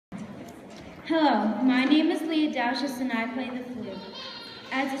Hello, my name is Leah Daushus and I play the flute.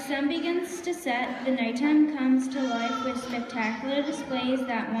 As the sun begins to set, the nighttime comes to life with spectacular displays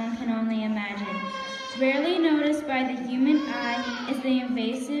that one can only imagine. Rarely noticed by the human eye is the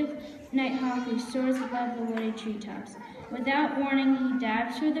invasive nighthawk who soars above the wooded treetops. Without warning, he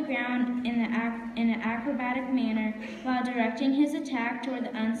dives through the ground in an acrobatic manner while directing his attack toward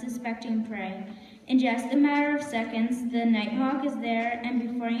the unsuspecting prey. In just a matter of seconds, the nighthawk is there, and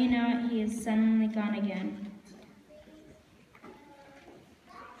before you know it, he is suddenly gone again.